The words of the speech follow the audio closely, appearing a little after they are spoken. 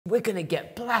We're gonna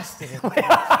get blasted.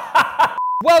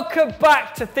 Welcome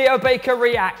back to Theo Baker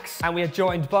Reacts, and we are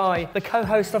joined by the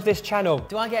co-host of this channel.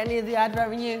 Do I get any of the ad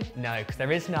revenue? No, because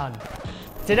there is none.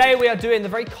 Today we are doing the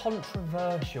very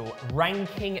controversial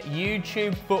ranking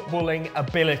YouTube footballing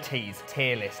abilities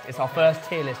tier list. It's our first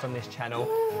tier list on this channel.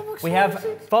 We have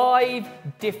 5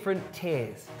 different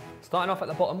tiers. Starting off at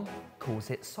the bottom,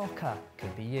 calls it soccer.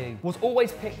 Could be you. Was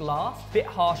always picked last. Bit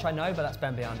harsh, I know, but that's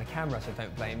Ben behind the camera, so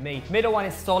don't blame me. Middle one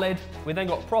is solid. We then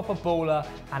got proper baller,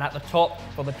 and at the top,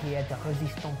 for the Pierre de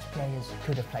Resistance players,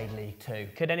 could have played League 2.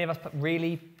 Could any of us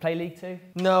really play League 2?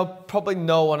 No, probably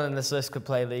no one on this list could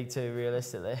play League 2,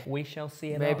 realistically. We shall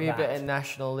see about Maybe that. a bit in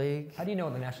National League. How do you know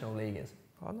what the National League is?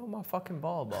 I know my fucking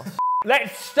ball, boss.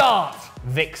 Let's start.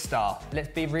 Vic Star. Let's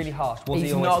be really harsh.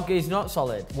 He's not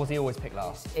solid. Was he always picked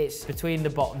last? It's between the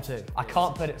bottom 2. I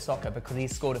can't put it soccer because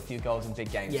he's scored a few goals in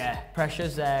big games. Yeah,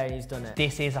 pressure's there, he's done it.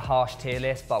 This is a harsh tier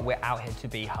list, but we're out here to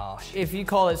be harsh. If you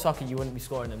call it soccer, you wouldn't be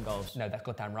scoring them goals. No, that's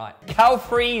goddamn right. Cal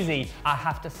Freezy, I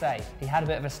have to say, he had a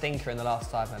bit of a stinker in the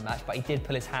last 5-man match, but he did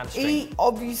pull his hamstring. He's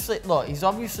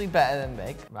obviously better than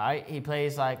Vic, right? He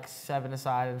plays like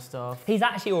 7-a-side and stuff. He's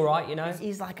actually all right, you know?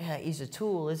 He's a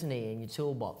tool, isn't he, in your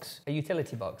toolbox? A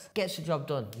utility box. Gets the job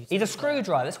done. He's a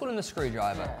screwdriver. Let's call him the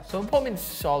screwdriver. Yeah. So we'll put him in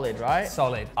solid, right?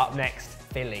 Solid. Up next,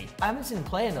 Philly. I haven't seen him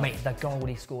play enough. Mate, the goal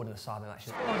he scored in the 5-man match.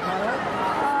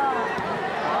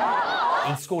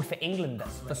 He scored for England,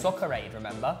 for Soccer Aid,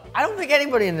 remember? I don't think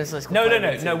anybody in this list could No.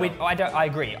 I I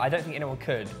agree. I don't think anyone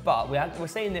could, but we're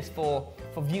saying this for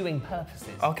viewing purposes.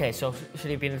 Okay, so should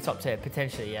he be in the top tier?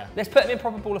 Potentially, yeah. Let's put him in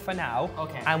proper baller for now.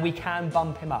 Okay. And we can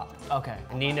bump him up. Okay.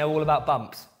 And you know all about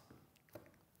bumps.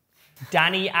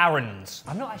 Danny Aarons.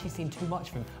 I've not actually seen too much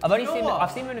of him.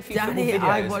 I've seen him in a few football videos.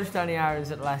 I watched Danny Aarons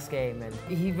at the last game, and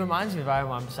he reminds me of Aaron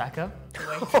Wan-Bissaka.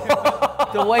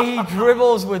 The way he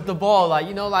dribbles with the ball, like,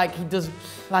 you know, like he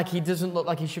doesn't look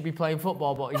like he should be playing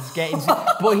football, but he's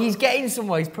getting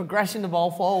somewhere. He's progressing the ball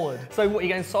forward. So what, are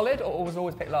you going solid or was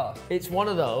always picked last? It's one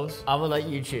of those. I'm gonna let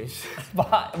you choose.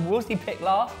 But was he picked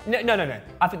last? No.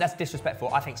 I think that's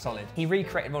disrespectful. I think solid. He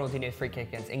recreated Ronaldinho's free kick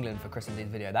against England for Chris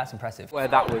Dean's video. That's impressive. Where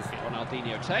that was.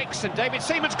 Ronaldinho takes, and David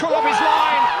Seaman's caught off his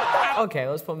line. Okay,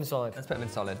 let's put him in solid. Let's put him in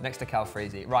solid. Next to Cal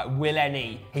Freezy. Right, Will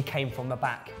Ennie. He came from the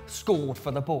back. Scored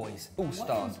for the boys.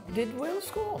 All-stars. Did Will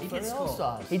score? He did score.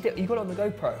 All-stars? He did. You got it on the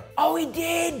GoPro. Oh, he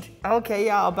did! Okay,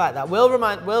 yeah, I'll back that.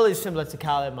 Will is similar to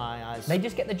Cal in my eyes. They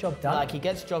just get the job done. Like, he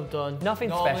gets the job done. Nothing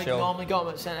special. Normally got him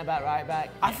at centre-back,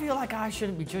 right-back. I feel like I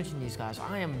shouldn't be judging these guys.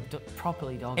 I am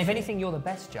properly done. If anything, you're the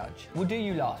best judge. We'll do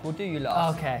you last.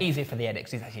 Okay. Easy for the edit,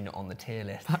 because he's actually not on the tier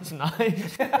list. That's nice.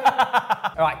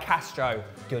 All right, Castro.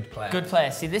 Good player. Good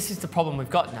player. See, this is the problem we've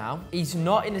got now. He's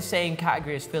not in the same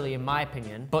category as Philly, in my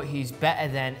opinion, but he's better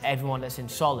than everyone that's in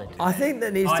solid. I think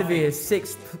there needs to be a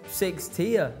six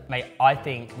tier. Mate, I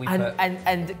think we put...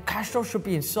 And Castro should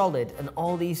be in solid, and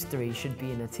all these 3 should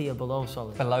be in a tier below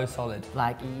solid. Below solid.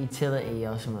 Like utility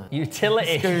or something.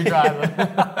 Utility. Screwdriver.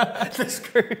 The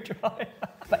screwdriver.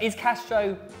 But is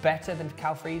Castro better than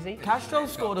Cal Freezy? Castro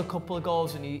scored a couple of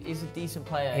goals, and he's a decent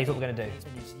player. Here's what we're going to do.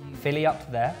 Philly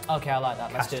up there. Okay, I like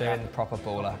that. Let's do Castro that. in the proper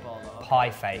baller.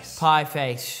 Pie face. Pie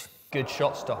face. Good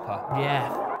shot stopper.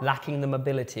 Yeah. Lacking the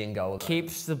mobility in goal.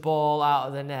 Keeps the ball out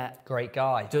of the net. Great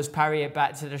guy. Does parry it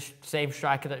back to the same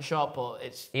striker that shot, but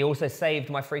it's... He also saved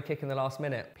my free kick in the last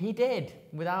minute. He did,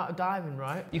 without a diving,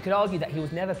 right? You could argue that he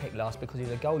was never picked last because he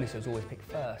was a goalie, so he was always picked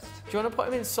first. Do you want to put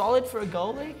him in solid for a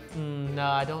goalie? No,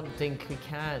 I don't think we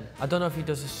can. I don't know if he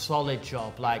does a solid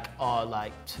job,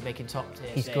 to making top tier.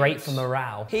 He's great for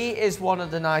morale. He is one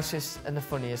of the nicest and the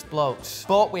funniest blokes.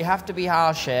 But we have to be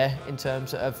harsh here in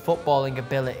terms of footballing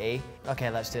ability.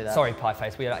 Okay, let's do that. Sorry, Pie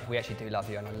Face, we actually do love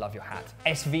you, and I love your hat.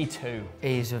 SV2.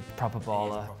 He's a proper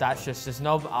baller. There's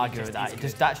no arguing with that.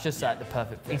 That's just like the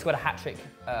perfect fit. He's got a hat-trick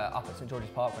up at St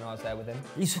George's Park when I was there with him.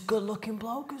 He's a good-looking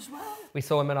bloke as well. We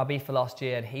saw him in our beef for last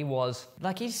year, and he was...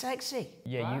 Like, he's sexy.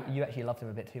 Yeah, right? you actually loved him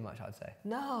a bit too much, I'd say.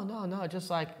 No, just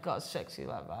like got a sexy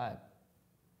vibe.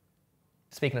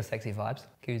 Speaking of sexy vibes,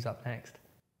 who's up next?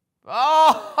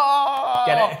 Oh!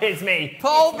 Get it? It's me.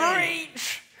 Paul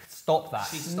Breach! Stop that.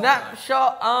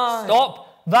 Snapshot on.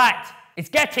 Stop that. It's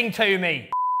getting to me.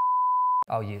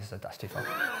 Oh, that's too far.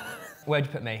 Where'd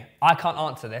you put me? I can't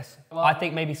answer this. Well, I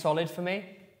think maybe solid for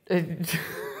me.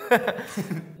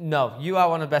 No, you are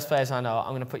one of the best players I know. I'm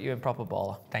going to put you in proper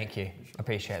baller. Thank you.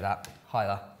 Appreciate that.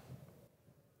 Hyla.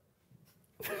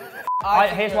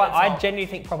 Here's why I genuinely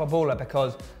think proper baller,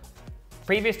 because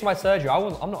previous to my surgery,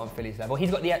 I'm not on Philly's level.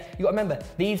 He's got you got to remember,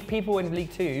 these people in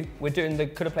League 2,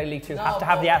 could have played League 2, have to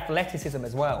have the athleticism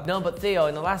as well. No, but Theo,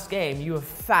 in the last game, you were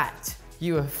fat.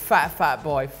 You a fat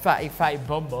boy, fatty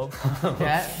bum bum.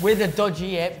 Yeah, with a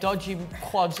dodgy hip, dodgy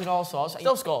quads and all sorts.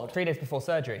 Still scored. 3 days before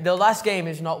surgery. The last game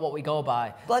is not what we go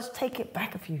by. Let's take it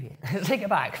back a few years. Let's take it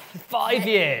back 5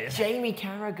 years. Jamie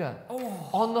Carragher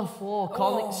on the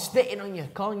floor, spitting on you,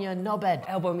 calling you a knobhead.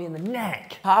 Elbow me in the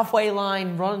neck. Halfway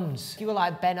line runs. You were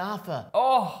like Ben Arthur.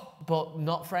 But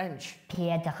not French.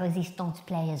 Pierre de Resistance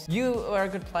players. You were a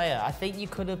good player. I think you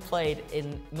could have played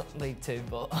in, not League 2,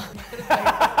 but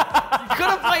you could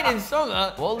have played in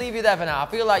summer. We'll leave you there for now. I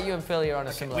feel like you and Philly are on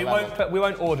a similar level. We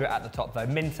won't order it at the top though.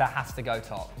 Minter has to go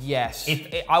top. Yes.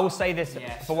 I will say this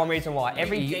for one reason why.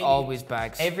 He always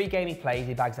bags. Every game he plays,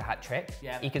 he bags a hat trick.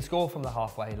 Yeah. He can score from the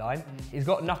halfway line. He's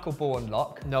got knuckleball and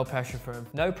lock. No pressure for him.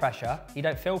 No pressure. You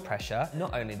don't feel pressure.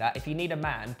 Not only that, if you need a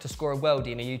man to score a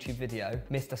worldie in a YouTube video,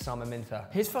 Mr. Summer Minter.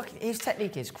 His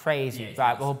technique is crazy.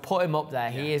 Right, we'll put him up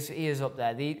there. Yeah. He is up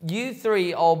there. You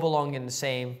three all belong in the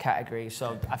same category,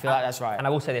 so I feel like that's right. And I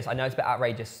will say this, I know it's a bit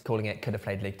outrageous calling it could have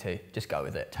played League 2. Just go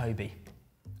with it. Toby.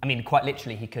 I mean, quite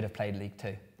literally, he could have played League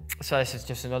 2. So this is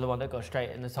just another one that goes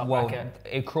straight in the top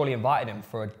bracket. Crawley invited him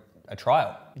for a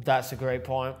trial. That's a great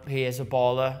point. He is a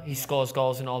baller. He scores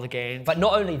goals in all the games. But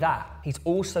not only that, he's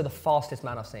also the fastest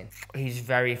man I've seen. He's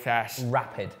very fast.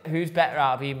 Rapid. Who's better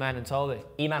out of E-Man and Toby?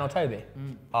 E-Man or Toby?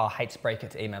 Oh, I hate to break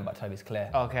it to E-Man, but Toby's clear.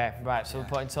 Okay, right, so we're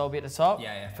putting Toby at the top?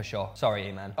 Yeah, for sure. Sorry,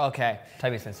 E-Man. Okay.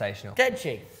 Toby's sensational.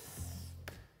 Deji.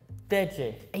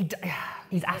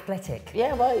 He's athletic.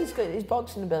 Yeah, well, he's good. His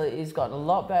boxing ability, he's gotten a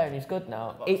lot better and he's good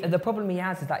now. The problem he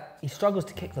has is that he struggles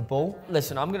to kick the ball.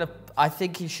 Listen, I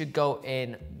think he should go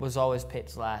in, was always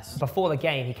picked last. Before the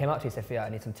game, he came up to me and said, Theo, I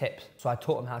need some tips. So I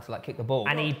taught him how to kick the ball.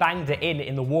 And he banged it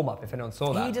in the warm-up, if anyone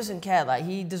saw that. He doesn't care,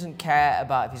 he doesn't care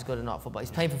about if he's good or not at football.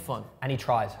 He's playing for fun. And he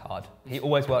tries hard. He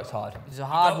always works hard. He's a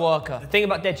hard worker. The thing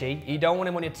about Deji, you don't want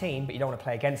him on your team, but you don't want to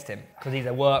play against him, because he's a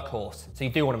workhorse. So you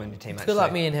do want him on your team, I feel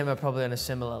like me and him are probably on a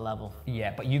similar level.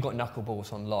 Yeah, but you got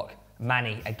knuckleballs on lock.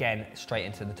 Manny, again, straight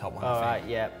into the top one. All right,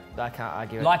 yeah, I can't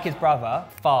argue it. Like his brother,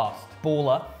 fast,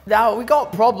 baller. Now, we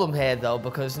got a problem here, though,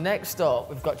 because next up,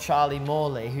 we've got Charlie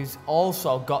Morley, who's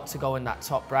also got to go in that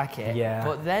top bracket. Yeah.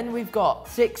 But then we've got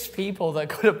 6 people that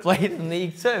could have played in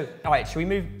League 2. All right,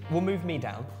 we'll move me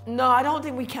down. No, I don't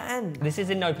think we can. This is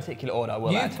in no particular order,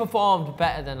 will You've performed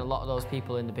better than a lot of those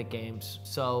people in the big games,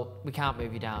 so we can't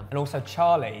move you down. And also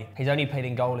Charlie, he's only played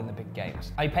in goal in the big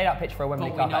games. He played out pitch for a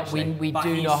Wembley Cup, actually. We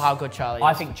do know how good Charlie is.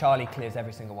 I think Charlie clears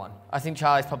every single one. I think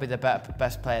Charlie's probably the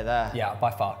best player there. Yeah,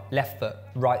 by far. Left foot,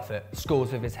 right foot,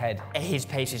 scores with his head. His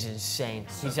pace is insane.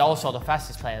 He's also the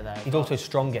fastest player there. He's also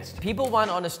strongest. People won't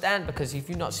understand because if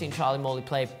you've not seen Charlie Morley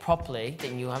play properly,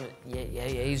 then you haven't. Yeah,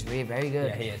 he's really very good.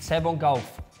 Yeah, he is. Seb on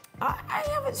golf. I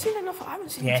haven't seen enough. I haven't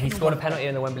seen. Yeah, he scored a penalty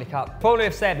in the Wembley Cup. Probably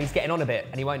with Seb, he's getting on a bit,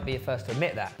 and he won't be the first to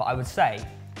admit that. But I would say,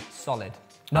 solid.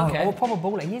 No, or proper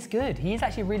baller. He is good. He is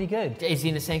actually really good. Is he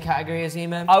in the same category as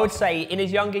E-Man? I would say in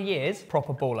his younger years,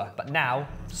 proper baller, but now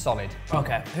solid.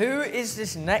 Okay. Who is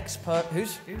this next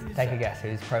who's Take a guess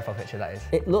whose profile picture that is.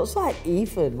 It looks like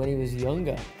Ethan when he was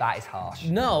younger. That is harsh.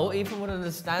 No, Ethan would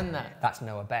understand that. That's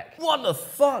Noah Beck. What the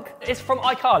fuck? It's from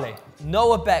iCarly.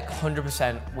 Noah Beck,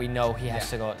 100%. We know he has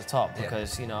to go at the top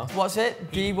because you know what's it?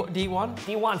 D1?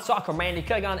 D1 soccer, man. He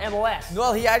could have gone MLS.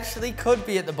 Well, he actually could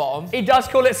be at the bottom. He does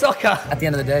call it soccer. At the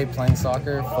end of the day, playing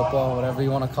soccer, football, whatever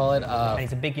you want to call it. And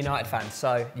he's a big United fan,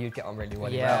 so you'd get on really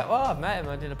well. Yeah, well, I've met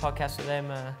him. I did a podcast with him.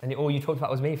 And all you talked about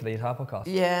was me for the entire podcast.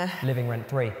 Yeah. Living rent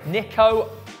free.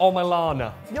 Nico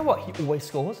Omilana. You know what? He always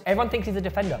scores. Everyone thinks he's a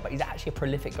defender, but he's actually a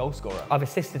prolific goal scorer. I've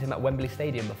assisted him at Wembley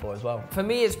Stadium before as well. For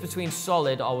me, it's between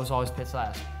solid or was always picked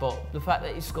last. But the fact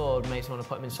that he scored makes me want to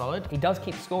put him in solid. He does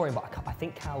keep scoring, but I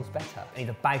think Cal's better. And he's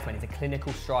a bagsman. He's a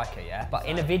clinical striker, yeah? But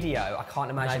in a video, I can't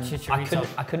imagine...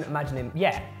 I couldn't imagine him...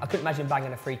 Yeah, I couldn't imagine him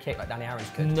banging a free kick like Danny Aaron's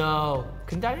could. No.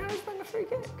 Can Danny Aaron's bang a free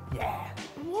kick? Yeah.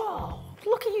 Whoa.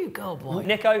 Look at you go, boy.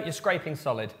 Nico, you're scraping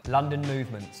solid. London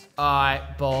movements. All right,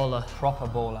 baller. Proper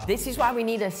baller. This is why we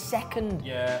need a second.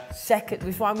 Yeah. This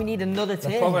is why we need another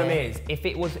tier. The problem is,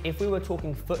 if we were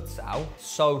talking futsal,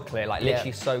 so clear, like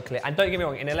literally so clear. And don't get me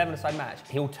wrong, in an 11-a-side match,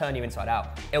 he'll turn you inside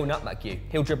out. He'll nutmeg you.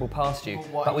 He'll dribble past you.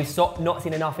 But we've not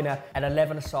seen enough in an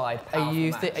 11-a-side. Are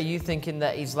you thinking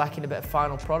that he's lacking a bit of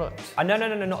final product? No,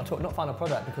 not at all. Not final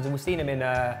product, because we've seen him in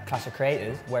Clash of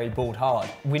Creators where he balled hard.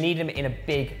 We need him in a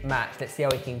big match. Let's see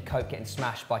how he can cope getting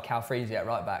smashed by Cal Freezy at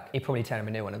right back. He'd probably turn him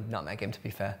a new one and nutmeg him, to be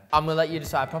fair. I'm gonna let you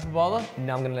decide. Proper baller?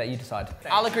 No, I'm gonna let you decide.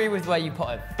 I'll agree with where you put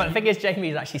him. But the thing is, Jamie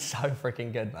is actually so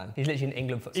freaking good, man. He's literally an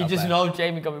England futsal You just know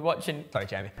Jamie gonna be watching. Sorry,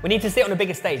 Jamie. We need to sit on a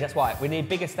bigger stage, that's why. We need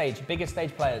bigger stage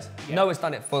players. Yeah. Noah's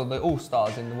done it for the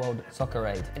All-Stars in the World Soccer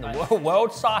Aid. In the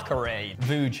World Soccer Aid.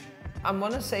 Vuj. I'm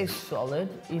gonna say solid.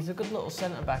 He's a good little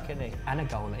centre back, isn't he? And a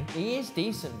goalie. He is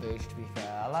decent, Vuj, to be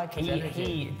fair. I like his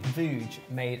energy. Vuj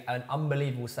made an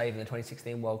unbelievable save in the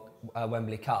 2016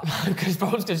 Wembley Cup. Because I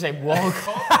was gonna say World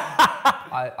Cup.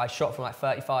 I shot from like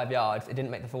 35 yards. It didn't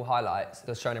make the full highlights. It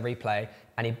was showing a replay,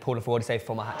 and he pulled a forward save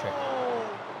for my hat trick.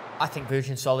 I think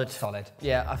Vuj solid. Solid.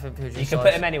 Yeah, I think Vuj solid. You can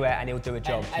put him anywhere, and he'll do a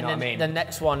job. You know what I mean? The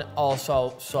next one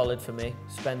also solid for me,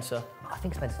 Spencer. I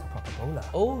think Spencer's a proper bowler.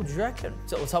 Oh, do you reckon?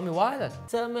 So, well, tell me why then.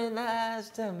 Tell me lies,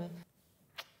 tell me.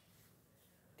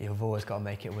 You've always got to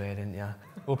make it weird, haven't you?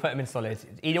 We'll put him in solid.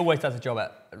 He always does a job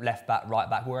at left back, right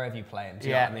back, wherever you play him. Do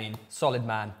you know what I mean? Solid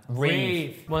man.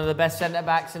 Reeve. One of the best centre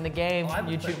backs in the game.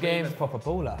 YouTube game. He's a proper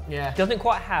bowler. Yeah. Doesn't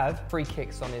quite have free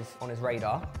kicks on his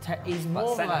radar. He's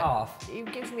more centre half. He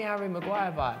gives me Harry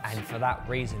Maguire vibes. And for that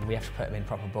reason, we have to put him in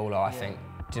proper bowler, I think.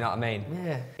 Do you know what I mean?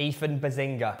 Yeah. Ethan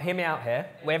Bazinga. Hear me out here.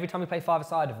 Every time we play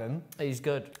five-a-side of him, He's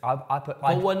good.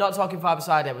 But we're not talking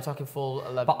five-a-side yet, we're talking full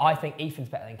 11. But I think Ethan's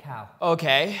better than Cal.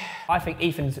 Okay. I think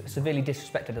Ethan's severely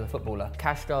disrespected as a footballer.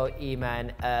 Castro,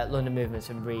 E-Man, London Movements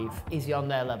and Reeve. Is he on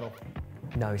their level?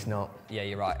 No, he's not. Yeah,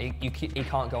 you're right. He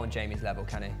can't go on Jamie's level,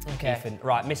 can he? Okay. Ethan.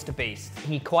 Right, Mr. Beast.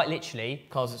 He quite literally,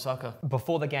 Calls it soccer.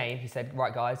 before the game, he said,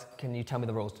 right, guys, can you tell me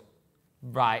the rules?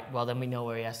 Right, well then we know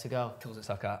where he has to go. Calls it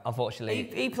soccer.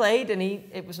 Unfortunately, He played and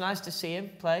it was nice to see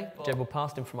him play. dribbled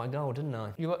past him for my goal, didn't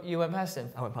I? You went past him?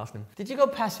 I went past him. Did you go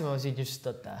past him or was he just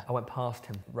stood there? I went past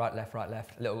him. Right,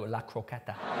 left. Little La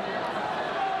Croqueta.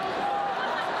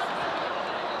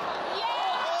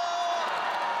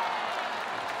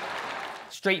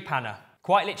 Street panner.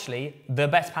 Quite literally, the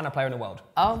best panner player in the world.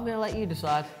 I'm going to let you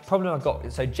decide. Problem I've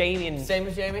got, so Jamie and... Same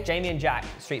as Jamie? Jamie and Jack,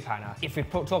 street panner. If we're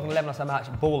talking 11 or so match,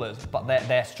 ballers, but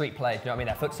they're street players, do you know what I mean?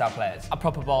 They're futsal players. A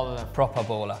proper baller then. Proper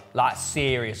baller. Like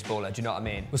serious baller, do you know what I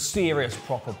mean? A serious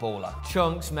proper baller.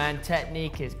 Chunks, man,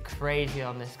 technique is crazy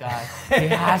on this guy.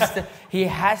 he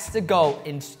has to go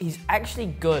in, he's actually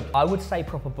good. I would say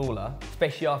proper baller,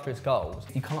 especially after his goals.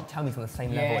 You can't tell me he's on the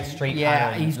same level as street panner. Yeah,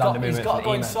 and he's London got Movements to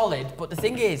go in and solid, but the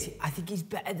thing is, I think he's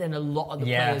better than a lot of the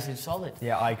players in solid.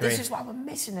 Yeah, I agree. This is why we're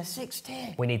missing a 6th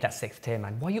tier. We need that 6th tier,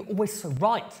 man. Why are you always so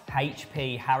right?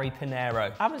 HP, Harry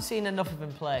Pinero. I haven't seen enough of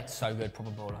him play. So good,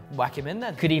 proper baller. Whack him in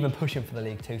then. Could even push him for the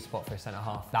League 2 spot for a centre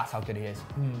half. That's how good he is.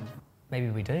 Maybe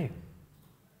we do.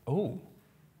 Ooh.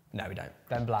 No, we don't.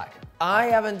 Ben Black. I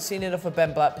haven't seen enough of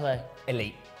Ben Black play.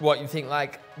 Elite. What, you think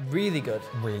like really good?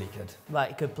 Really good. Like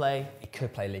he could play? He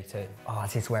could play League 2. Oh,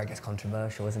 this is where it gets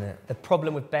controversial, isn't it? The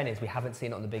problem with Ben is we haven't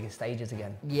seen it on the biggest stages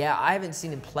again. Yeah, I haven't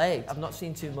seen him play. I've not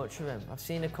seen too much of him. I've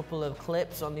seen a couple of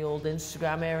clips on the old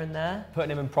Instagram here and there.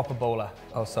 Putting him in proper baller.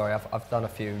 Oh, sorry, I've done a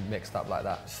few mixed up like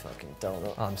that. Fucking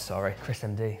donut. I'm sorry. Chris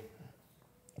MD.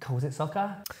 Calls it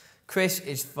soccer? Chris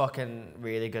is fucking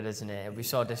really good, isn't it? It'd be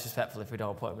so disrespectful if we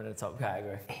don't put him in the top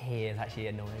category. He is actually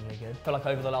annoyingly good. I feel like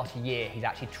over the last year, he's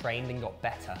actually trained and got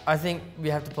better. I think we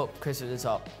have to put Chris at the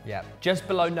top. Yeah. Just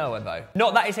below Noah, though.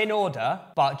 Not that it's in order,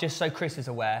 but just so Chris is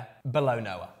aware, below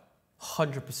Noah.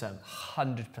 100%.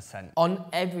 100%. On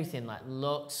everything, like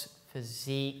looks,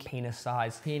 physique, Penis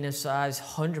size.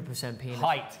 100% penis.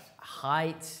 Height.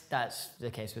 Height, that's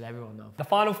the case with everyone though. The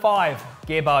final 5,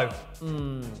 Gearbo.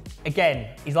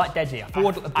 Again, he's like Deji.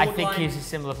 I think he's a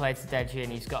similar player to Deji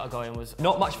and he's got to go in with...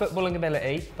 Not much footballing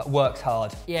ability, but works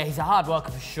hard. Yeah, he's a hard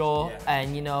worker for sure. Yeah.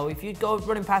 And you know, if you go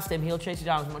running past him, he'll chase you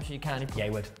down as much as you can. Yeah, he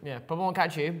would. Yeah, probably won't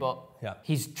catch you, but yeah,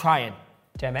 he's trying.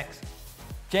 JMX.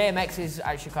 JMX is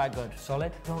actually quite good.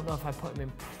 Solid. Don't know if I put him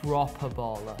in proper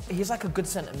baller. He's like a good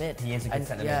centre mid. He is a good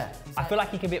centre mid. Yeah. I feel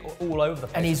like he can be all over the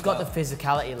place. And he's got the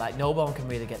physicality, like no one can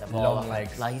really get the ball. Long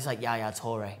legs. Like he's like Yaya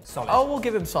Toure. Solid. Oh, we'll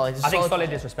give him solid. I think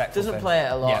solid is respectful. Doesn't play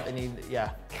it a lot. Yeah. And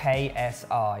yeah.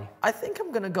 KSI. I think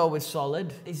I'm gonna go with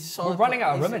solid. He's solid. We're running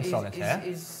out of room in solid here.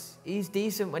 He's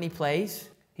decent when he plays.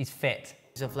 He's fit.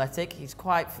 He's athletic. He's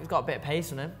got a bit of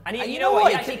pace on him. And you know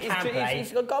what? He actually can play.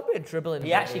 He's got a bit of dribbling.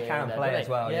 He actually can play as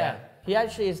well. Yeah. He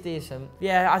actually is decent.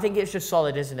 Yeah, I think it's just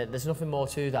solid, isn't it? There's nothing more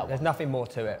to that one. There's nothing more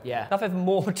to it. Yeah. Nothing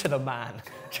more to the man.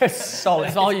 Just solid.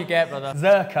 That's all you get, brother.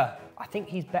 Zerka. I think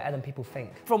he's better than people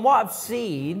think. From what I've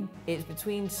seen, it's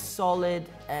between solid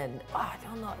and, I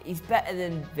don't know, he's better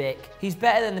than Vic. He's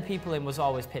better than the people in Was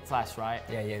Always Picked Last, right?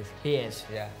 Yeah, he is. He is.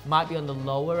 Yeah. Might be on the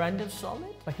lower end of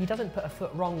solid. Like, he doesn't put a foot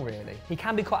wrong, really. He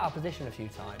can be caught out of position a few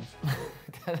times.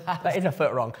 That is a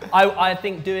foot wrong. I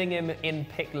think doing him in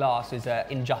pick last is an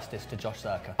injustice to Josh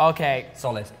Zerka. Okay.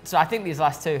 Solid. So I think these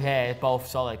last two here are both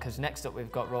solid, because next up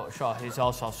we've got Roach Shaw, who's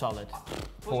also solid.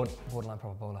 Borderline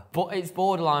proper bowler. But it's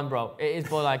borderline, bro. It is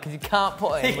borderline, because you can't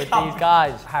put him with these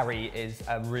guys. Harry is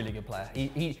a really good player.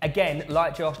 He again,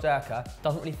 like Josh Zerka,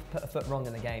 doesn't really put a foot wrong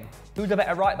in the game. Who's a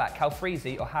better right back, Cal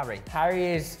Freezy or Harry?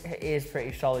 Harry is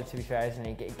pretty solid, to be fair, isn't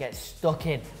he? He gets stuck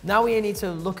in. Now we need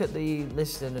to look at the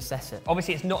list and assess it.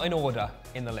 Obviously, it's not in order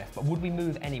in the list, but would we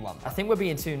move anyone? I think we're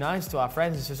being too nice to our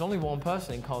friends. There's only one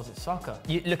person who calls it soccer.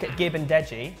 You look at Gibb and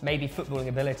Deji, maybe footballing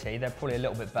ability, they're probably a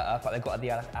little bit better, but they've got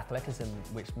the athleticism,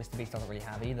 which Mr. Beast doesn't really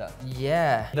have either.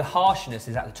 Yeah. The harshness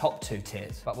is at the top 2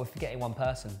 tiers, but we're forgetting one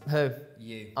person. Who?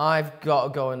 You. I've got to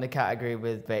go in the category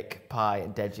with Vic, Pie,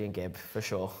 and Deji and Gibb, for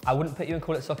sure. I wouldn't put you in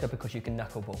Call It Soccer because you can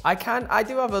knuckleball. I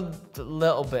do have a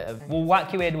little bit of... Well,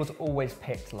 Whack You In was always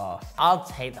picked last. I'll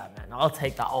take that, man. I'll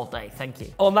take that all day. Thank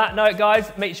you. On that note,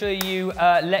 guys, make sure you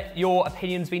let your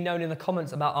opinions be known in the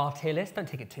comments about our tier list. Don't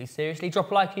take it too seriously.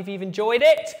 Drop a like if you've enjoyed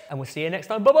it, and we'll see you next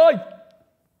time. Bye-bye.